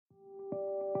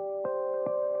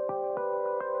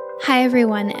Hi,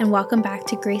 everyone, and welcome back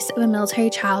to Grace of a Military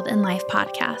Child in Life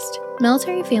podcast.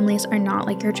 Military families are not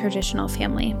like your traditional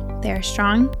family. They are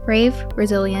strong, brave,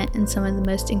 resilient, and some of the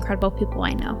most incredible people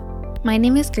I know. My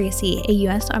name is Gracie, a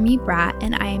U.S. Army brat,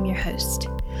 and I am your host.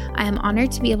 I am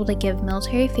honored to be able to give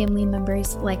military family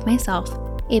members like myself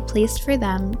a place for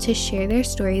them to share their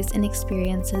stories and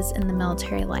experiences in the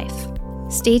military life.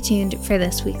 Stay tuned for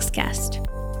this week's guest.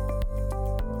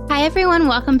 Hi, everyone.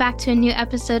 Welcome back to a new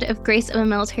episode of Grace of a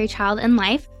Military Child in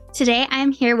Life. Today,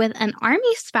 I'm here with an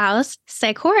Army spouse,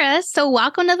 Sykora. So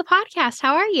welcome to the podcast.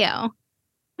 How are you?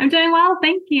 I'm doing well.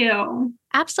 Thank you.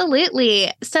 Absolutely.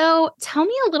 So tell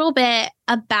me a little bit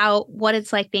about what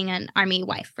it's like being an Army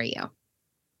wife for you.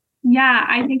 Yeah,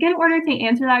 I think in order to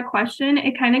answer that question,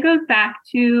 it kind of goes back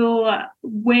to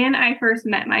when I first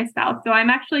met my spouse. So I'm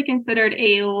actually considered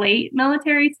a late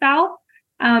military spouse.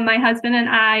 My husband and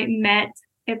I met,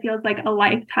 it feels like a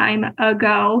lifetime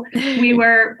ago. We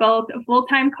were both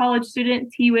full-time college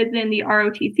students. He was in the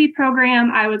ROTC program.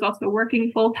 I was also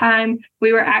working full-time.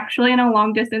 We were actually in a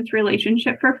long-distance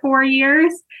relationship for 4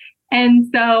 years. And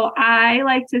so I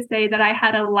like to say that I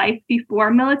had a life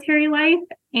before military life,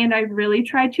 and I really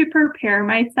tried to prepare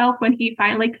myself when he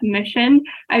finally commissioned.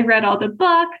 I read all the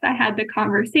books, I had the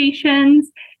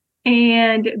conversations,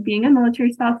 and being a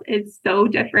military spouse is so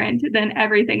different than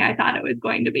everything I thought it was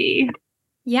going to be.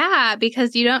 Yeah,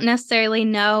 because you don't necessarily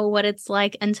know what it's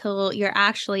like until you're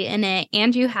actually in it,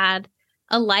 and you had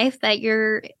a life that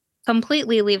you're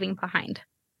completely leaving behind.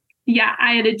 Yeah,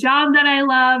 I had a job that I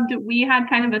loved. We had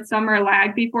kind of a summer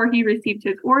lag before he received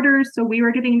his orders. So we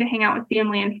were getting to hang out with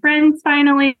family and friends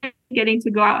finally, getting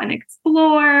to go out and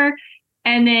explore.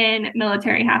 And then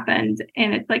military happened.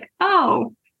 And it's like,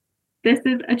 oh, this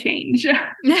is a change.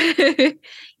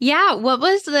 Yeah. What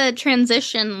was the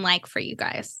transition like for you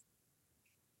guys?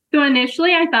 So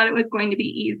initially, I thought it was going to be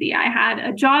easy. I had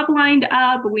a job lined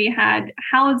up. We had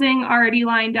housing already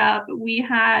lined up. We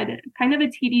had kind of a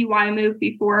TDY move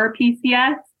before our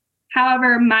PCS.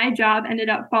 However, my job ended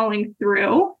up falling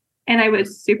through and I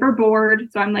was super bored.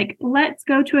 So I'm like, let's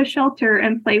go to a shelter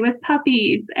and play with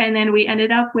puppies. And then we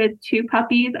ended up with 2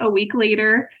 puppies a week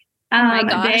later. Oh my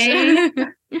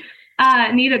gosh.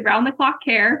 They needed round-the-clock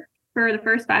care. For the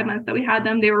first 5 months that we had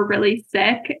them, they were really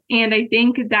sick. And I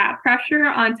think that pressure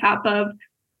on top of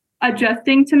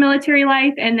adjusting to military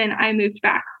life, and then I moved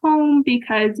back home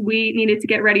because we needed to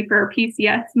get ready for a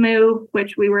PCS move,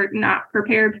 which we were not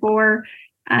prepared for.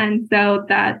 And so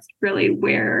that's really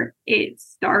where it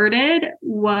started,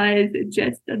 was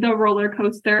just the roller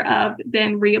coaster of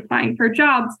then reapplying for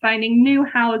jobs, finding new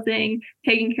housing,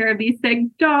 taking care of these sick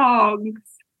dogs.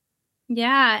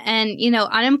 Yeah. And,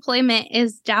 unemployment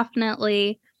is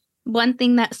definitely one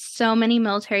thing that so many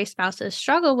military spouses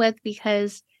struggle with,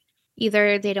 because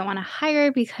either they don't want to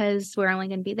hire because we're only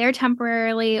going to be there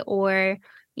temporarily, or,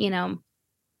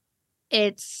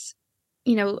 it's,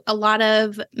 a lot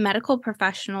of medical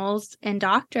professionals and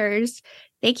doctors,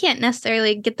 they can't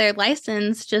necessarily get their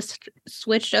license just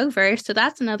switched over. So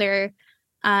that's another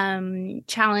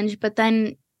challenge. But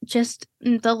then just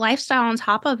the lifestyle on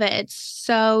top of it, it's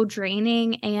so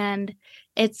draining, and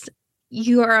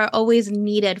you are always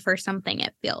needed for something,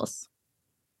 it feels.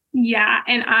 Yeah,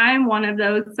 and I'm one of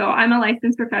those. So I'm a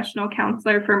licensed professional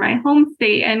counselor for my home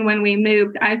state. And when we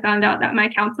moved, I found out that my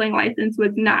counseling license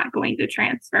was not going to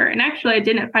transfer. And actually, I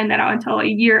didn't find that out until a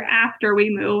year after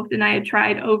we moved, and I had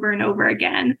tried over and over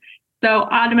again. So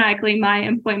automatically, my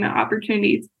employment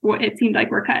opportunities, it seemed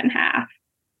like, were cut in half.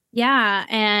 Yeah.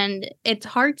 And it's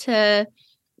hard to,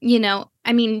 now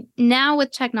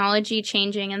with technology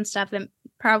changing and stuff, it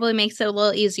probably makes it a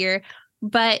little easier,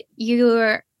 but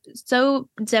you're so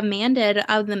demanded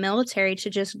of the military to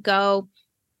just go,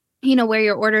 where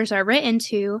your orders are written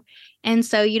to. And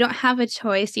so you don't have a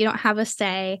choice. You don't have a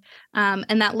say.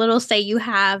 And that little say you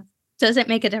have doesn't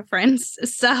make a difference.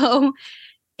 So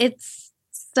it's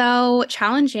so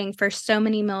challenging for so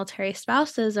many military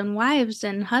spouses and wives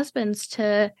and husbands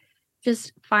to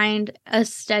just find a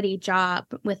steady job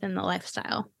within the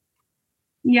lifestyle.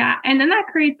 Yeah. And then that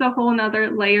creates a whole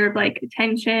nother layer of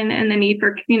tension and the need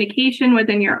for communication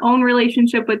within your own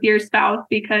relationship with your spouse,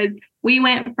 because we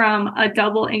went from a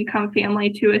double income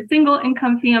family to a single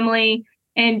income family.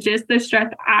 And just the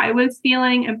stress I was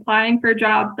feeling applying for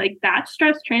jobs, that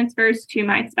stress transfers to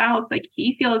my spouse.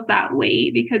 He feels that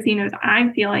weight because he knows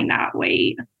I'm feeling that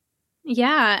weight.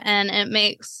 Yeah. And it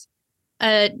makes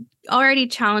a already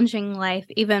challenging life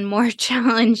even more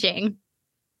challenging.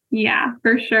 Yeah,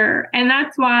 for sure. And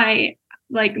that's why,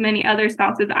 like many other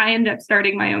spouses, I ended up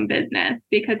starting my own business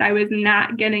because I was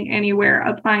not getting anywhere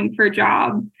applying for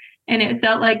jobs. And it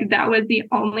felt like that was the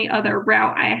only other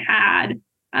route I had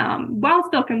while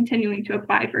still continuing to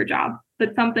apply for jobs,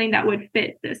 but something that would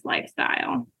fit this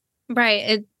lifestyle.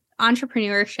 Right.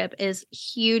 Entrepreneurship is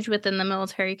huge within the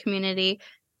military community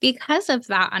because of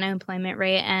that unemployment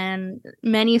rate and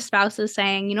many spouses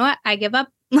saying, you know what, I give up.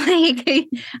 Like,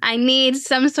 I need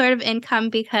some sort of income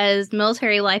because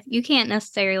military life, you can't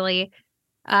necessarily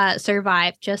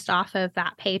survive just off of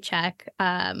that paycheck,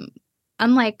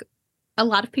 unlike a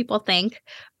lot of people think.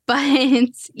 But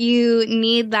you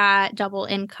need that double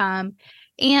income.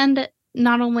 And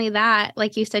not only that,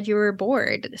 like you said, you were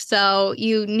bored. So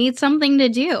you need something to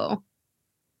do.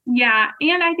 Yeah.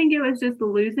 And I think it was just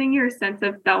losing your sense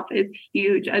of self is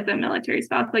huge as a military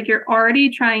spouse. Like you're already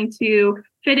trying to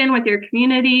fit in with your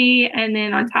community. And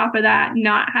then on top of that,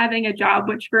 not having a job,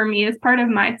 which for me is part of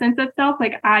my sense of self.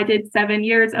 Like I did 7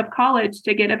 years of college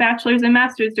to get a bachelor's and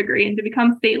master's degree and to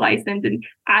become state licensed. And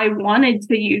I wanted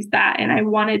to use that and I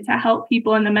wanted to help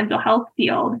people in the mental health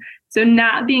field. So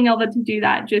not being able to do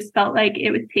that just felt like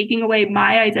it was taking away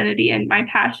my identity and my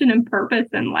passion and purpose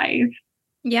in life.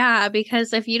 Yeah,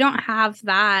 because if you don't have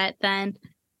that, then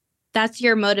that's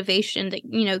your motivation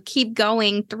to, keep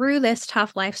going through this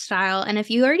tough lifestyle. And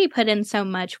if you already put in so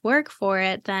much work for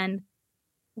it, then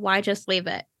why just leave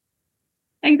it?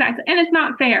 Exactly. And it's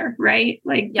not fair, right?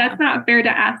 Like that's not fair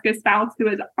to ask a spouse who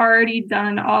has already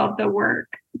done all of the work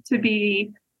to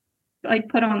be like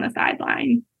put on the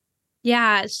sideline.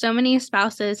 Yeah. So many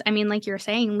spouses, I mean, like you're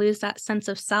saying, lose that sense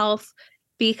of self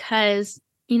because,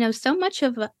 so much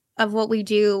of what we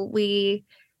do,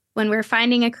 when we're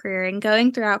finding a career and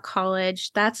going throughout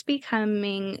college, that's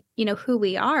becoming, who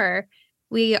we are.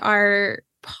 We are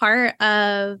part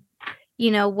of,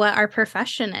 what our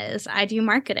profession is. I do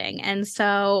marketing. And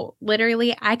so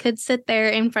literally I could sit there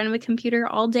in front of a computer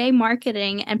all day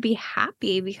marketing and be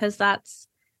happy because that's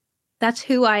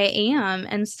who I am.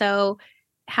 And so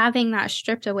having that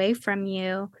stripped away from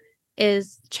you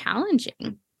is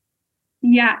challenging.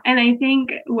 Yeah. And I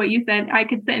think what you said, I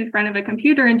could sit in front of a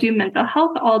computer and do mental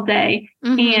health all day.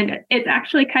 Mm-hmm. And it's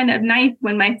actually kind of nice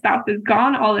when my spouse is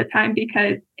gone all the time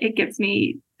because it gives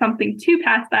me something to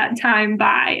pass that time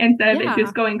by instead of it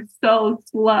just going so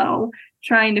slow,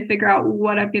 trying to figure out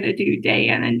what I'm going to do day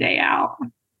in and day out.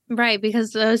 Right,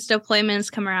 because those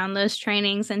deployments come around, those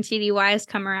trainings and TDYs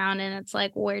come around, and it's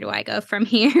like, where do I go from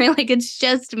here? Like, it's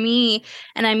just me.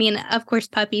 And I mean, of course,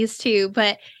 puppies too,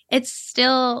 but it's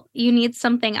still, you need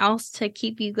something else to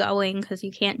keep you going because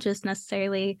you can't just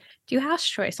necessarily do house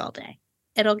chores all day.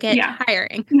 It'll get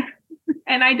tiring.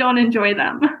 And I don't enjoy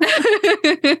them.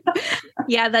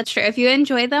 Yeah, that's true. If you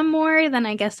enjoy them more, then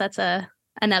I guess that's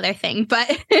another thing.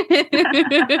 But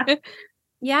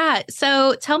yeah,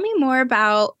 so tell me more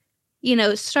about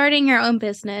starting your own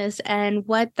business and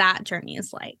what that journey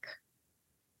is like.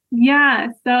 Yeah,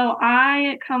 so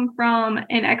I come from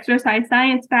an exercise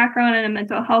science background and a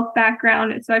mental health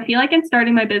background. So I feel like in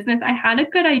starting my business, I had a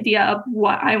good idea of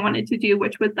what I wanted to do,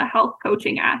 which was the health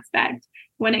coaching aspect.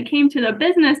 When it came to the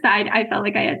business side, I felt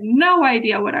like I had no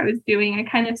idea what I was doing and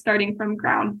kind of starting from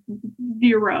ground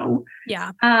zero.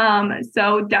 Yeah.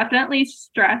 So definitely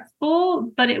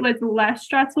stressful, but it was less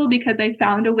stressful because I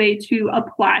found a way to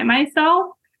apply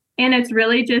myself. And it's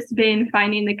really just been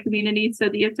finding the community. So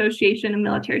the Association of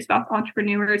Military Spouse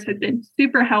Entrepreneurs has been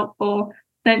super helpful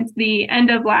since the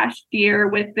end of last year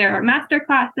with their master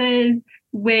classes,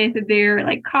 with their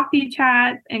like coffee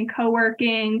chats and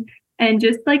co-working, and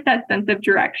just like that sense of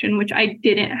direction, which I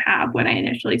didn't have when I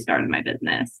initially started my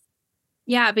business.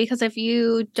 Yeah, because if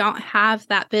you don't have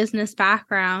that business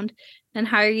background, then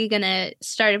how are you going to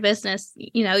start a business?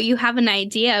 You have an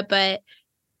idea, but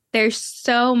there's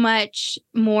so much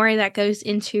more that goes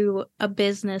into a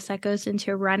business, that goes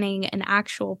into running an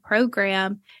actual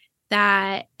program,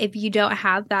 that if you don't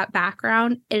have that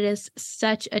background, it is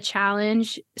such a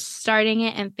challenge starting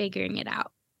it and figuring it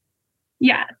out.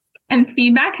 Yeah. And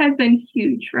feedback has been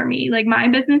huge for me. Like my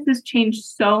business has changed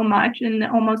so much in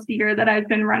the almost a year that I've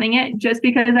been running it, just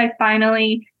because I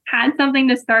finally had something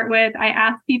to start with. I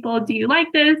asked people, do you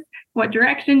like this? What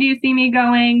direction do you see me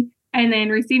going? And then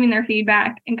receiving their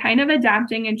feedback and kind of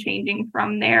adapting and changing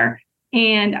from there.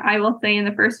 And I will say in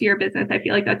the first year of business, I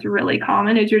feel like that's really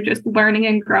common as you're just learning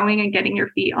and growing and getting your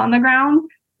feet on the ground.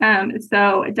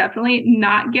 So definitely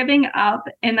not giving up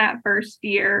in that first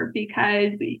year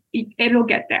because it'll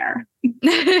get there.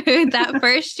 That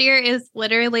first year is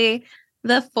literally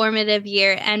the formative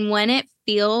year. And when it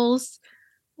feels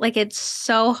like it's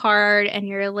so hard and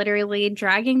you're literally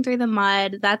dragging through the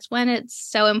mud, that's when it's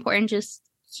so important. Just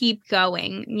keep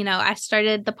going. I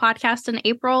started the podcast in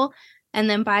April, and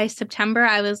then by September,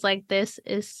 I was like, this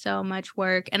is so much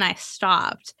work. And I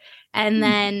stopped. And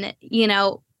then,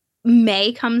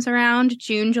 May comes around,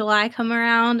 June, July come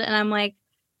around, and I'm like,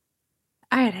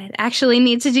 all right, I actually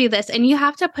need to do this. And you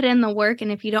have to put in the work.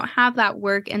 And if you don't have that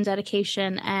work and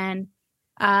dedication and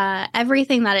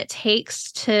everything that it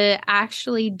takes to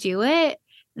actually do it,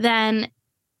 then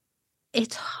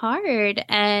it's hard.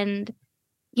 And,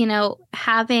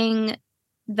 having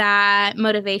that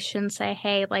motivation say,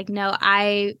 hey, like, no,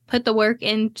 I put the work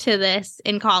into this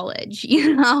in college,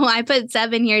 I put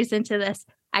 7 years into this.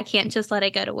 I can't just let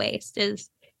it go to waste is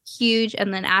huge.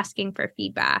 And then asking for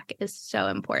feedback is so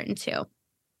important too.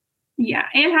 Yeah.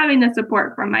 And having the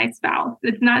support from my spouse.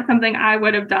 It's not something I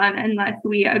would have done unless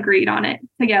we agreed on it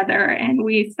together and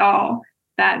we saw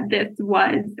that this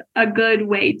was a good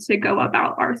way to go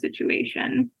about our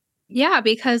situation. Yeah,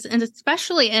 because, and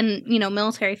especially in,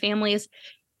 military families,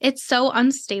 it's so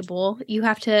unstable. You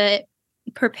have to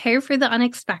prepare for the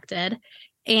unexpected.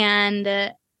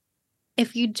 And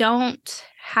if you don't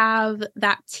have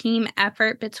that team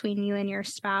effort between you and your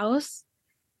spouse,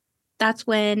 that's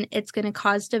when it's going to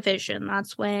cause division.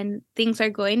 That's when things are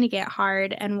going to get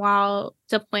hard. And while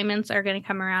deployments are going to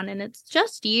come around and it's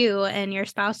just you and your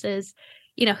spouse is,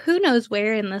 who knows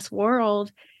where in this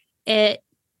world, it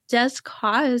does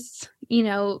cause, you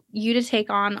to take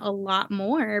on a lot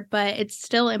more, but it's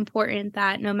still important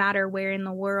that no matter where in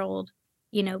the world,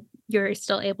 you're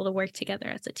still able to work together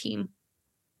as a team.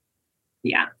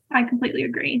 Yeah, I completely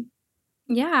agree.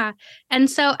 Yeah. And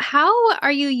so how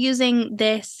are you using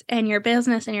this and your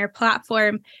business and your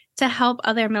platform to help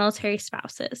other military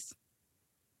spouses?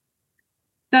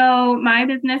 So my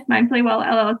business, Mindfully Well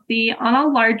LLC, on a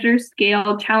larger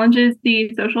scale, challenges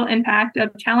the social impact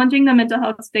of challenging the mental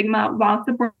health stigma while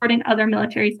supporting other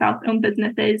military spouse-owned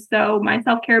businesses. So my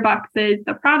self-care boxes,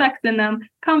 the products in them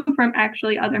come from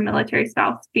actually other military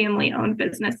spouse family-owned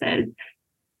businesses.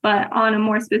 But on a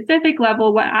more specific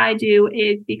level, what I do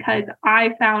is because I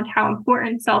found how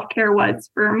important self-care was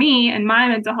for me and my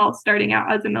mental health starting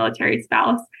out as a military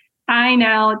spouse, I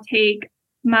now take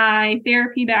my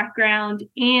therapy background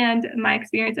and my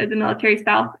experience as a military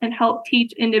spouse and help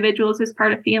teach individuals as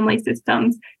part of family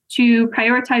systems to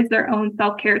prioritize their own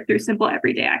self-care through simple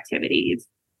everyday activities.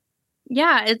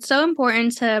 Yeah, it's so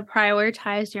important to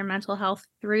prioritize your mental health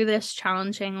through this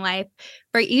challenging life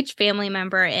for each family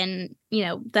member in,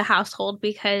 the household,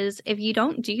 because if you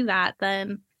don't do that,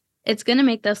 then it's going to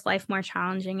make this life more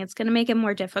challenging. It's going to make it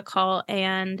more difficult.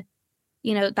 And,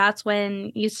 that's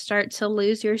when you start to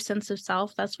lose your sense of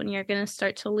self. That's when you're going to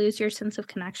start to lose your sense of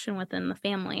connection within the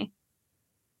family.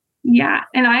 Yeah.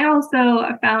 And I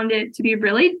also found it to be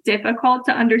really difficult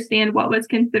to understand what was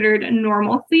considered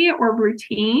normalcy or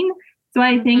routine. So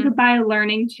I think by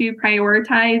learning to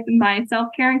prioritize my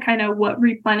self-care and kind of what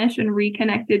replenished and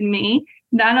reconnected me,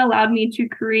 that allowed me to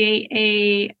create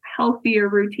a healthier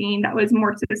routine that was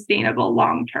more sustainable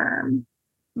long-term.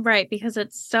 Right. Because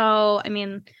it's so,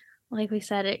 like we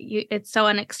said, it's so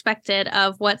unexpected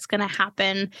of what's going to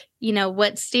happen,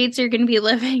 what states you're going to be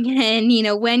living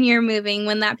in, when you're moving,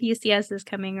 when that PCS is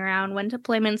coming around, when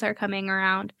deployments are coming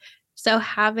around. So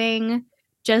having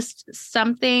just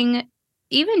something,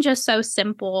 even just so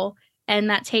simple, and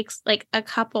that takes like a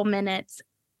couple minutes,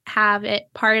 have it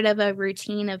part of a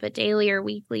routine of a daily or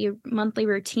weekly or monthly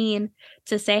routine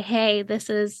to say, hey, this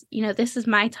is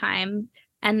my time.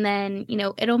 And then,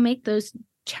 it'll make those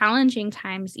challenging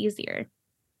times easier.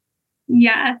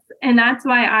 Yes. And that's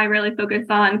why I really focus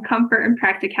on comfort and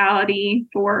practicality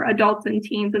for adults and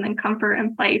teens, and then comfort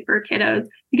and play for kiddos,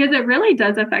 because it really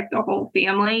does affect the whole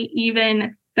family.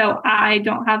 Even though I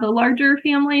don't have a larger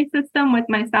family system with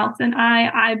my spouse and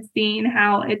I've seen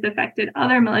how it's affected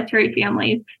other military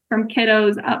families from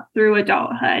kiddos up through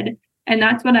adulthood. And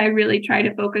that's what I really try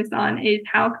to focus on is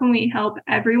how can we help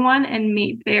everyone and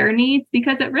meet their needs,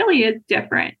 because it really is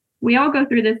different. We all go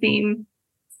through the same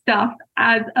stuff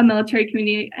as a military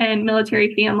community and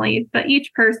military families, but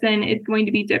each person is going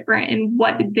to be different in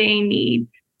what they need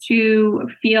to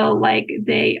feel like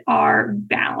they are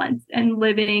balanced and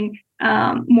living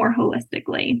more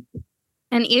holistically.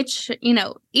 And each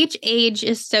age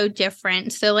is so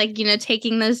different. So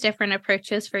taking those different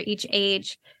approaches for each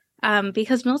age,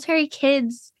 because military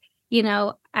kids,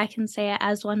 I can say it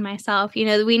as one myself,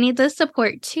 we need the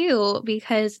support too,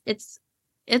 because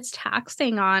it's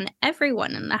taxing on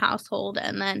everyone in the household.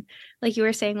 And then, like you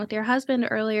were saying with your husband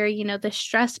earlier, the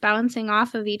stress bouncing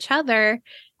off of each other.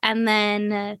 And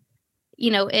then,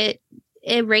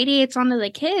 it radiates onto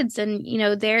the kids, and,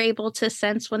 they're able to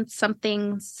sense when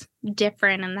something's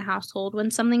different in the household,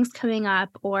 when something's coming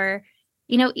up, or,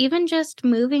 even just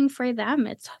moving for them,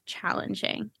 it's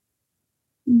challenging.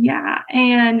 Yeah,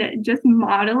 and just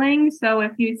modeling. So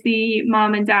if you see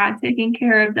mom and dad taking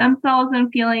care of themselves and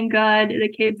feeling good, the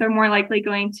kids are more likely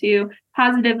going to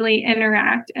positively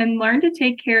interact and learn to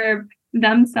take care of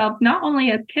themselves, not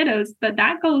only as kiddos, but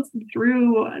that goes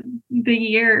through the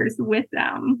years with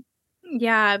them.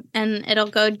 Yeah, and it'll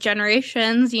go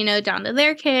generations, down to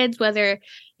their kids, whether,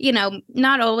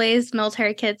 not always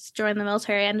military kids join the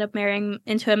military, end up marrying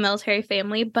into a military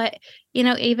family, but,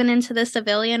 even into the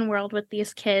civilian world with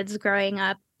these kids growing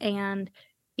up. And,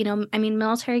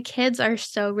 military kids are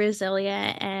so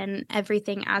resilient and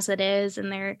everything as it is,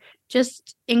 and they're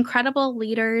just incredible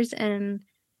leaders, and,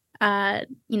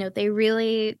 they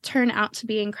really turn out to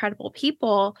be incredible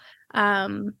people.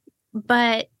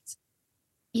 But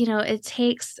it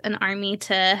takes an army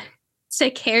to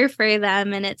care for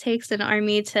them, and it takes an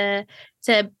army to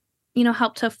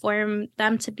help to form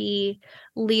them to be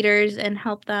leaders and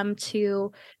help them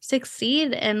to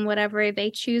succeed in whatever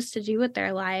they choose to do with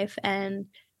their life. And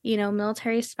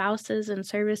military spouses and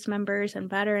service members and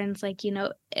veterans,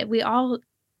 we all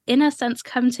in a sense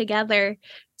come together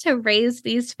to raise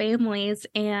these families.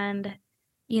 And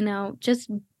just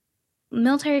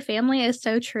military family is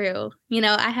so true.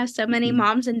 I have so many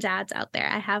moms and dads out there.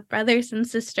 I have brothers and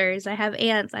sisters. I have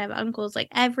aunts. I have uncles. Like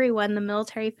everyone, the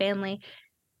military family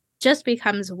just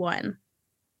becomes one.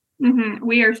 Mm-hmm.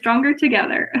 We are stronger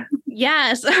together.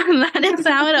 Yes, that is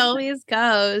how it always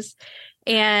goes.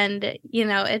 And,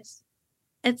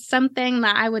 it's something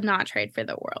that I would not trade for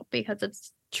the world because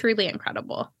it's truly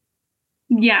incredible.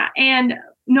 Yeah. And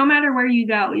no matter where you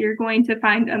go, you're going to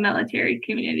find a military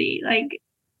community.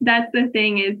 That's the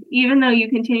thing is, even though you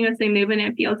continuously move and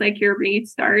it feels like you're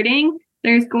restarting,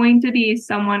 there's going to be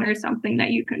someone or something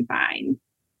that you can find.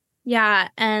 Yeah.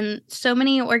 And so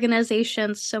many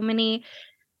organizations, so many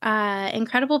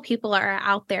incredible people are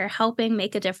out there helping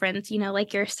make a difference,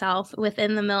 like yourself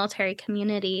within the military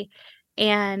community.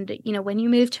 And, when you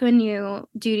move to a new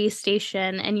duty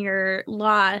station and you're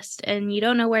lost and you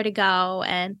don't know where to go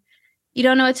and you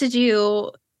don't know what to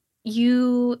do,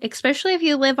 especially if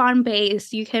you live on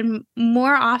base, you can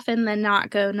more often than not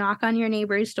go knock on your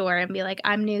neighbor's door and be like,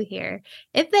 I'm new here.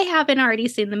 If they haven't already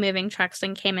seen the moving trucks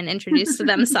and came and introduced to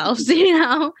themselves, we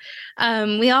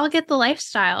all get the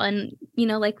lifestyle. And,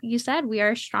 like you said, we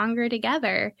are stronger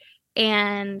together.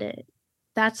 And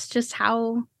that's just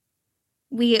how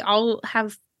we all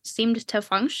have seemed to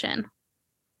function.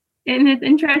 And it's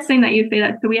interesting that you say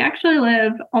that. So we actually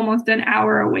live almost an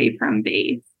hour away from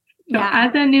base. So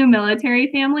as a new military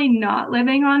family, not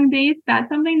living on base, that's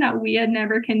something that we had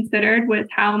never considered, was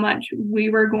how much we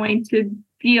were going to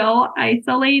feel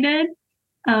isolated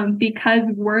because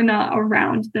we're not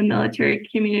around the military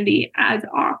community as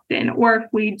often. Or if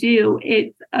we do,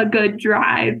 it's a good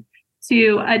drive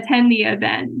to attend the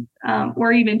event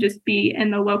or even just be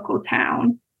in the local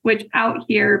town, which out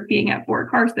here being at Fort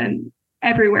Carson,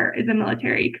 everywhere is a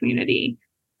military community.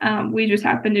 We just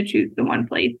happen to choose the one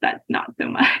place that's not so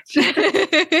much.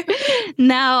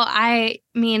 No,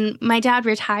 my dad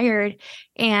retired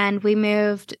and we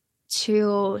moved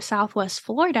to Southwest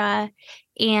Florida,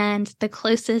 and the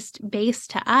closest base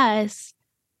to us,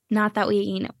 not that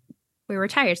we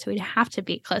retired, so we'd have to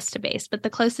be close to base, but the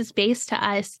closest base to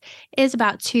us is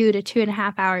about 2 to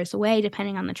 2.5 hours away,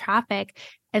 depending on the traffic.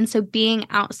 And so being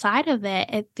outside of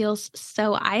it feels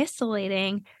so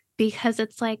isolating, because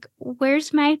it's like,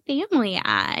 where's my family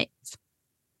at?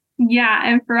 Yeah.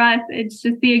 And for us, it's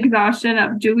just the exhaustion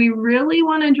of, do we really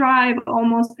want to drive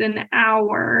almost an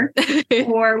hour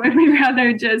or would we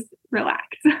rather just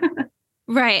relax?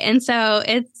 Right. And so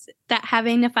it's that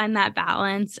having to find that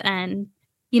balance. And,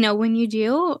 when you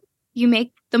do, you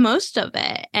make the most of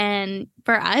it. And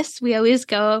for us, we always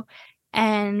go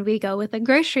and we go with a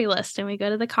grocery list, and we go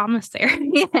to the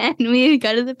commissary and we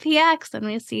go to the PX and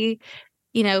we see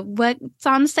what's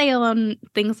on sale and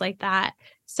things like that.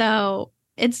 So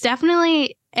it's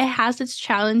definitely, it has its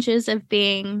challenges of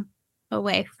being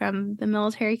away from the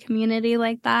military community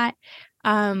like that.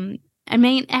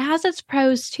 It has its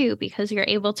pros too, because you're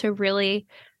able to really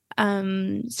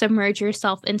submerge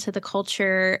yourself into the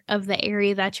culture of the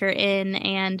area that you're in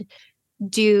and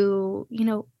do,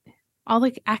 all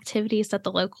the activities that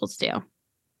the locals do.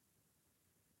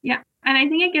 Yeah. And I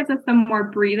think it gives us some more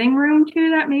breathing room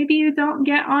too that maybe you don't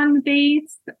get on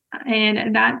base.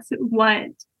 And that's what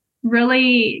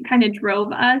really kind of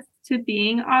drove us to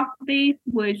being off base,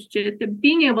 was just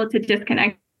being able to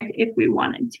disconnect if we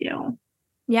wanted to.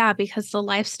 Yeah, because the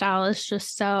lifestyle is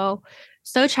just so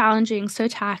challenging, so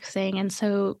taxing. And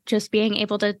so just being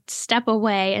able to step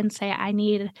away and say, I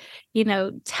need,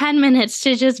 10 minutes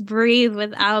to just breathe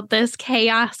without this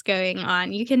chaos going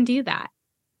on. You can do that.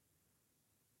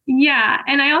 Yeah.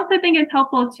 And I also think it's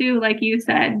helpful too, like you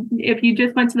said, if you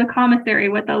just went to the commissary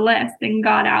with a list and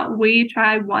got out, we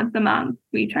try once a month.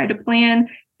 We try to plan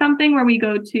something where we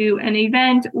go to an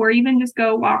event or even just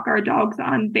go walk our dogs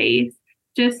on base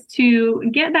just to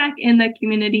get back in the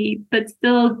community, but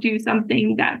still do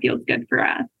something that feels good for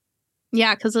us.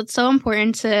 Yeah, because it's so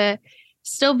important to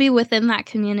still be within that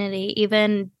community,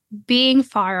 even being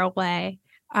far away.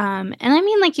 And I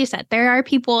mean, like you said, there are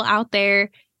people out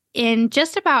there in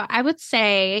just about, I would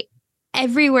say,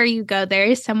 everywhere you go, there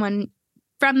is someone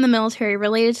from the military,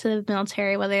 related to the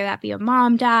military, whether that be a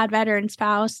mom, dad, veteran,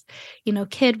 spouse,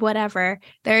 kid, whatever.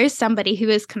 There is somebody who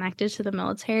is connected to the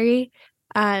military.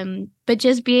 But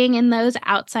just being in those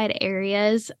outside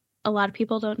areas, a lot of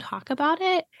people don't talk about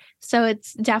it. So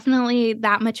it's definitely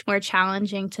that much more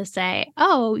challenging to say,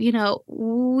 oh,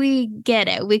 we get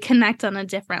it. We connect on a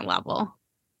different level.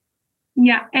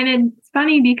 Yeah. And it's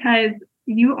funny because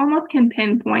you almost can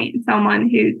pinpoint someone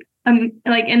who's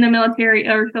like in the military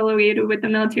or affiliated with the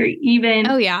military, even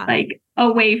like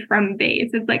away from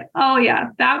base. It's like, oh yeah,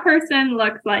 that person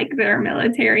looks like they're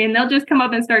military, and they'll just come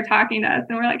up and start talking to us.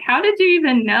 And we're like, how did you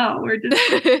even know? We're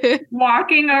just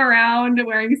walking around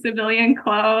wearing civilian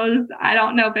clothes. I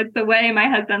don't know if it's the way my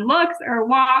husband looks or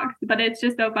walks, but it's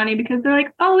just so funny because they're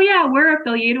like, oh yeah, we're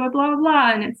affiliated with blah, blah,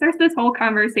 blah. And it starts this whole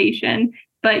conversation,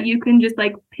 but you can just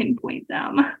like pinpoint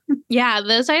them. Yeah,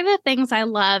 those are the things I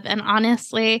love. And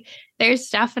honestly, there's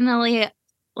definitely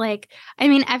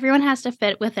everyone has to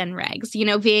fit within regs,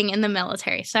 being in the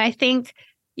military. So I think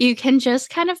you can just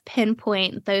kind of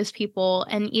pinpoint those people,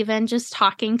 and even just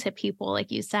talking to people, like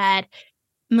you said,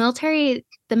 the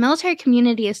military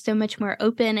community is so much more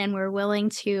open, and we're willing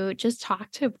to just talk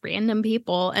to random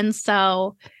people. And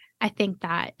so I think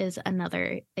that is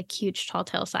another huge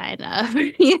telltale sign of,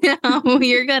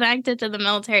 you're connected to the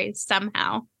military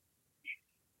somehow.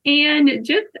 And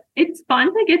just, it's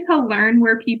fun to get to learn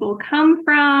where people come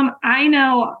from. I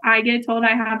know I get told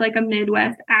I have like a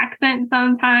Midwest accent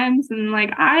sometimes, and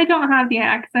like, I don't have the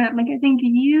accent. Like, I think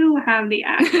you have the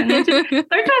accent.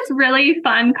 They're just really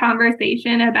fun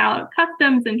conversation about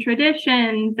customs and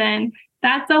traditions. And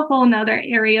that's a whole nother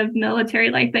area of military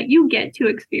life that you get to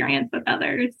experience with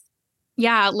others.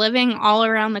 Yeah, living all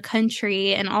around the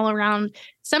country and all around,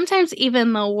 sometimes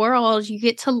even the world, you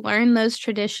get to learn those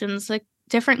traditions, like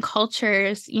different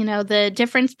cultures, the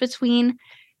difference between,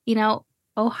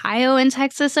 Ohio and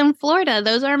Texas and Florida.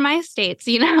 Those are my states,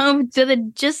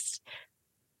 just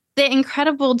the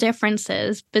incredible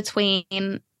differences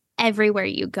between everywhere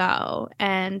you go,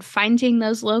 and finding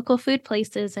those local food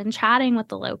places and chatting with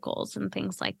the locals and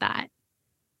things like that.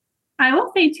 I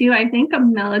will say too, I think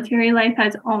military life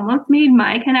has almost made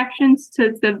my connections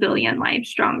to civilian life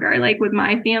stronger, like with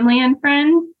my family and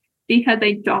friends, because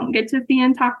I don't get to see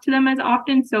and talk to them as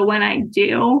often. So when I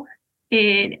do,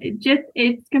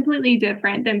 it's completely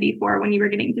different than before when you were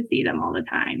getting to see them all the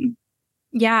time.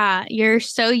 Yeah, you're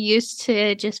so used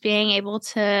to just being able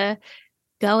to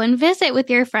go and visit with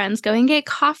your friends, go and get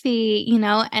coffee,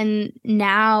 and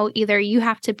now either you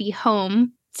have to be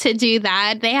home to do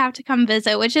that, they have to come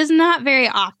visit, which is not very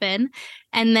often.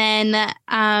 And then,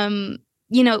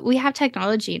 we have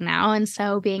technology now. And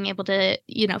so being able to,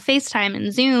 FaceTime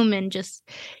and Zoom and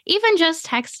even just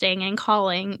texting and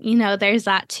calling, there's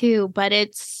that too. But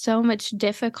it's so much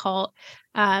difficult.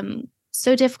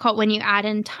 So difficult when you add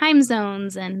in time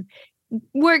zones and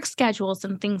work schedules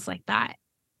and things like that.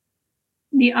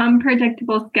 The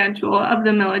unpredictable schedule of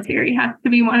the military has to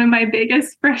be one of my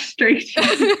biggest frustrations.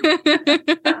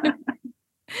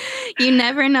 You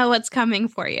never know what's coming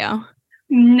for you.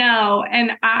 No,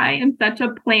 and I am such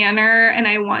a planner, and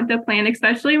I want to plan,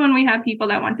 especially when we have people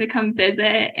that want to come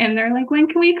visit and they're like, when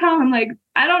can we come? I'm like,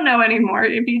 I don't know anymore.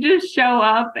 If you just show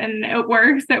up and it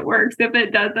works, it works. If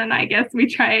it doesn't, I guess we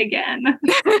try again.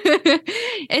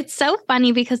 It's so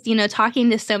funny because, talking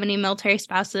to so many military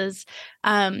spouses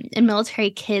and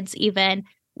military kids, even,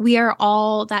 we are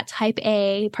all that type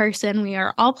A person. We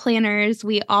are all planners.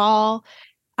 We all,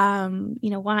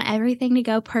 want everything to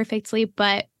go perfectly,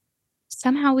 but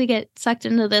somehow we get sucked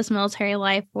into this military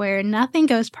life where nothing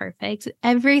goes perfect.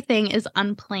 Everything is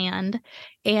unplanned.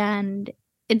 And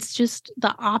it's just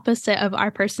the opposite of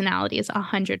our personalities,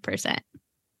 100%.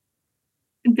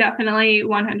 Definitely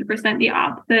 100% the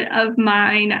opposite of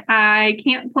mine. I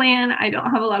can't plan. I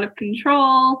don't have a lot of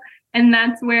control. And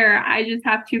that's where I just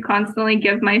have to constantly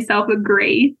give myself a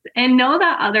grace and know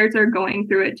that others are going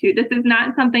through it too. This is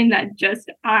not something that just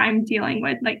I'm dealing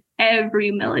with. Like,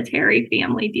 every military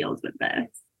family deals with this.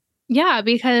 Yeah,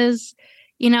 because,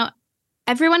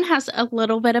 everyone has a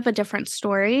little bit of a different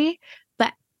story,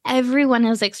 but everyone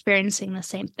is experiencing the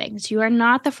same things. You are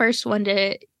not the first one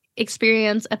to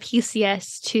experience a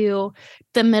PCS to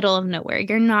the middle of nowhere.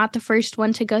 You're not the first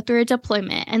one to go through a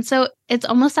deployment. And so it's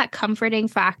almost that comforting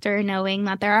factor knowing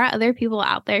that there are other people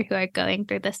out there who are going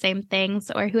through the same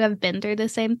things or who have been through the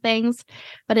same things,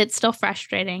 but it's still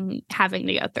frustrating having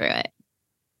to go through it.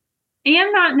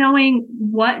 And not knowing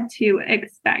what to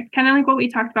expect. Kind of like what we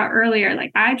talked about earlier.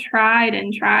 Like I tried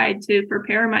and tried to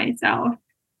prepare myself,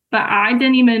 but I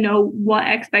didn't even know what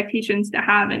expectations to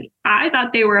have. And I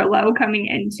thought they were low coming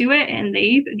into it, and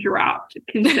they've dropped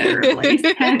considerably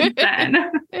since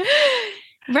then.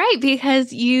 Right,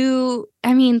 because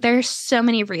there's so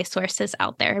many resources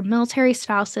out there. Military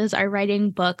spouses are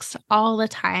writing books all the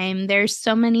time. There's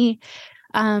so many,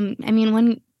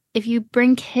 if you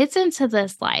bring kids into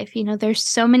this life, there's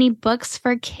so many books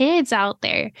for kids out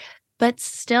there. But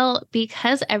still,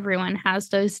 because everyone has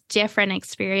those different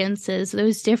experiences,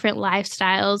 those different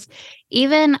lifestyles,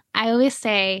 even I always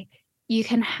say you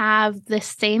can have the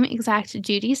same exact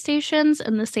duty stations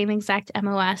and the same exact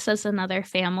MOS as another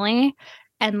family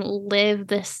and live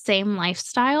the same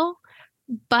lifestyle.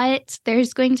 But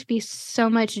there's going to be so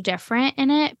much different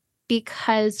in it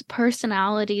because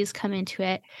personalities come into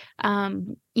it.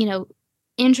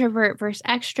 Introvert versus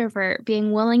extrovert,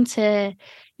 being willing to,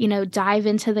 dive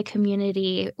into the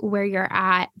community where you're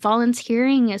at.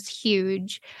 Volunteering is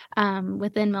huge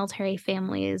within military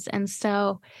families. And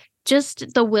so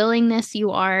just the willingness you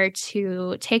are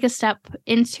to take a step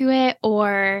into it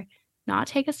or not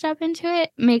take a step into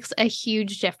it makes a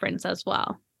huge difference as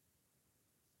well.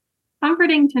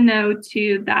 Comforting to know,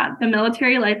 too, that the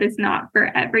military life is not for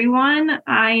everyone.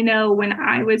 I know when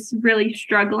I was really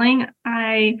struggling,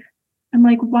 I'm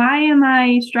like, why am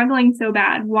I struggling so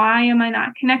bad? Why am I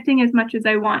not connecting as much as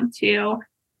I want to?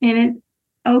 And it's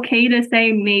okay to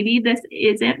say, maybe this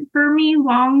isn't for me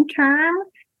long term,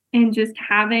 and just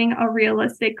having a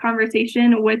realistic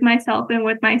conversation with myself and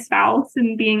with my spouse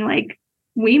and being like,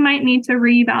 we might need to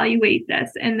reevaluate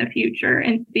this in the future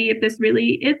and see if this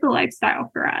really is the lifestyle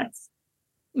for us.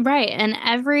 Right. And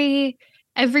every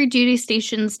duty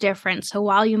station's different. So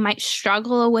while you might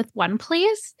struggle with one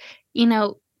place,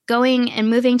 going and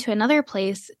moving to another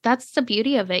place, that's the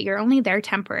beauty of it. You're only there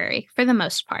temporary for the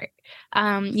most part.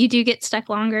 You do get stuck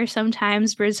longer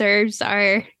sometimes. Reserves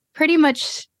are pretty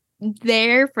much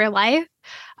there for life.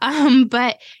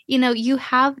 But you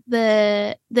have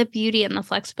the beauty and the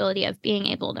flexibility of being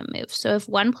able to move. So if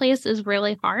one place is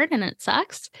really hard and it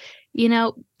sucks,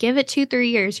 give it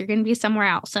 2-3 years, you're going to be somewhere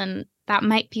else. And that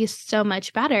might be so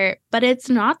much better, but it's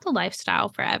not the lifestyle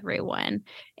for everyone.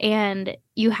 And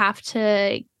you have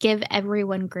to give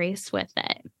everyone grace with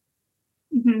it.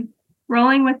 Mm-hmm.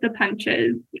 Rolling with the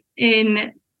punches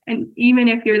and even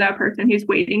if you're that person who's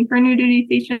waiting for a new duty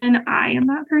station, I am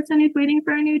that person who's waiting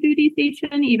for a new duty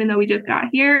station, even though we just got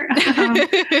here.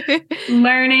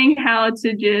 Learning how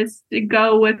to just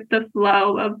go with the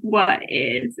flow of what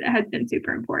is has been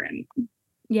super important.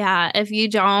 Yeah. If you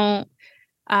don't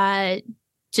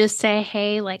just say,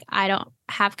 hey, like, I don't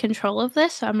have control of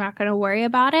this, so I'm not going to worry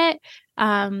about it.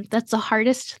 That's the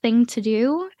hardest thing to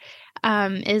do,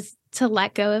 is to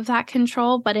let go of that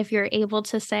control. But if you're able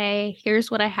to say, here's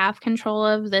what I have control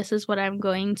of, this is what I'm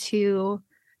going to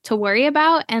worry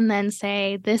about, and then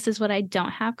say, this is what I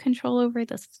don't have control over,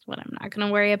 this is what I'm not going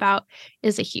to worry about,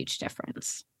 is a huge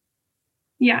difference.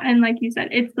 Yeah. And like you said,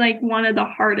 it's like one of the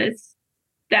hardest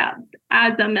steps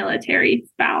as a military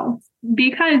spouse,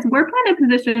 because we're put in a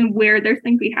position where there's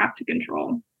things we have to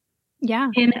control. Yeah.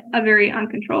 In a very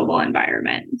uncontrollable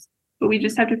environment, but we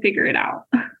just have to figure it out.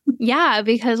 Yeah,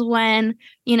 because when,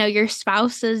 your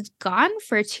spouse is gone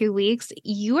for 2 weeks,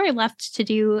 you are left to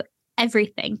do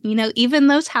everything, even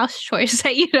those house chores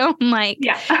that you don't like.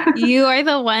 Yeah. You are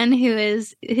the one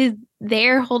who's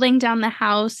there holding down the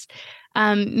house,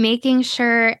 making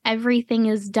sure everything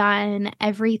is done,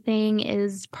 everything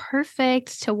is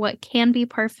perfect to what can be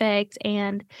perfect.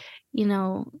 And,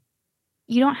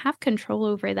 you don't have control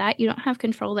over that. You don't have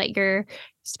control that your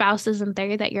spouse isn't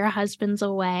there, that your husband's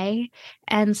away.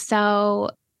 And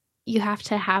so you have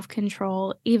to have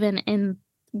control even in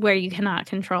where you cannot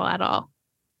control at all.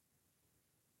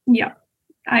 Yeah,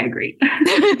 I agree.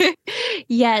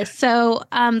 Yes. So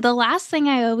the last thing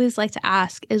I always like to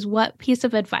ask is, what piece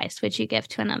of advice would you give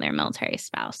to another military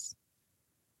spouse?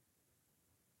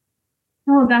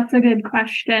 Oh, that's a good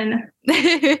question.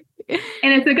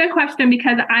 And it's a good question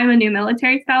because I'm a new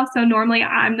military spouse. So normally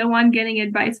I'm the one getting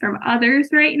advice from others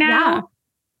right now. Yeah.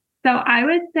 So I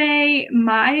would say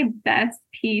my best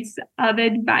piece of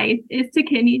advice is to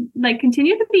continue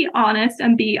to be honest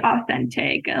and be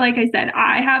authentic. Like I said,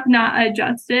 I have not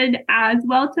adjusted as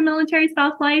well to military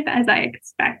spouse life as I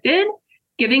expected.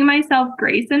 giving myself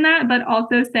grace in that, but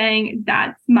also saying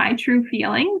that's my true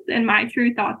feelings and my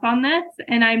true thoughts on this.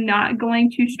 And I'm not going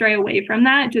to stray away from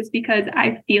that just because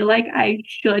I feel like I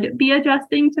should be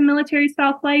adjusting to military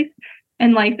South life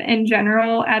and life in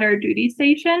general at our duty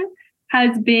station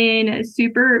has been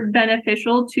super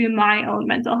beneficial to my own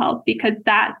mental health because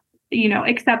that's,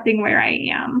 accepting where I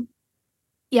am.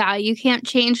 Yeah, you can't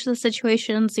change the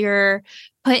situations you're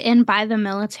put in by the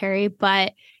military,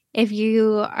 but if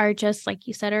you are just, like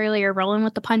you said earlier, rolling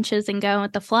with the punches and going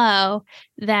with the flow,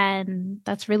 then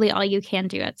that's really all you can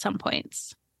do at some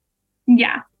points.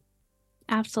 Yeah.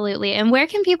 Absolutely. And where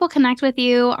can people connect with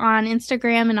you on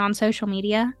Instagram and on social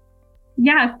media?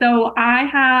 Yeah, so I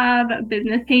have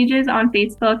business pages on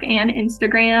Facebook and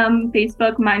Instagram.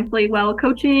 Facebook,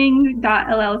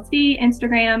 mindfullywellcoaching.llc,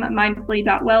 Instagram,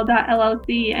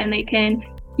 mindfully.well.llc, and they can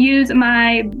use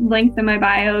my links in my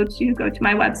bio to go to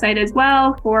my website as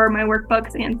well for my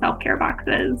workbooks and self-care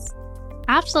boxes.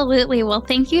 Absolutely. Well,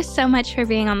 thank you so much for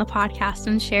being on the podcast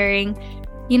and sharing,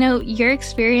 your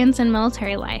experience in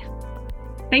military life.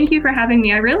 Thank you for having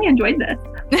me. I really enjoyed this.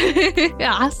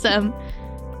 Awesome.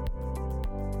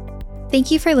 Thank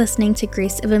you for listening to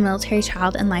Grace of a Military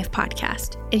Child and Life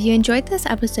podcast. If you enjoyed this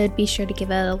episode, be sure to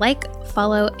give it a like,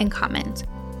 follow, and comment.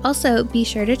 Also, be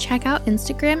sure to check out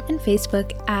Instagram and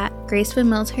Facebook at Grace of a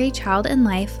Military Child and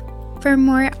Life for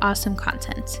more awesome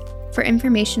content. For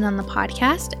information on the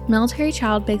podcast, Military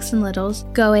Child Bigs and Littles,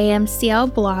 Go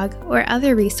AMCL blog, or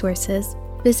other resources,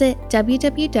 visit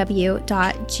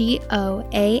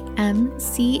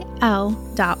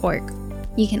www.goamcl.org.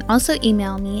 You can also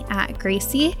email me at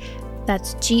Gracie,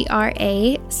 that's Gracie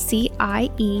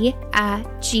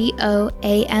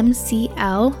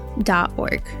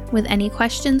 @goamcl.org with any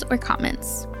questions or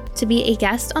comments. To be a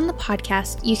guest on the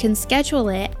podcast, you can schedule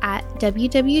it at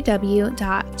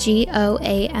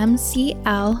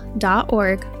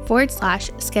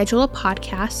www.goamcl.org/schedule a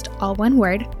podcast, all one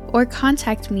word, or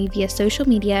contact me via social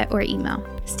media or email.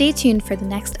 Stay tuned for the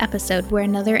next episode where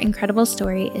another incredible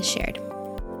story is shared.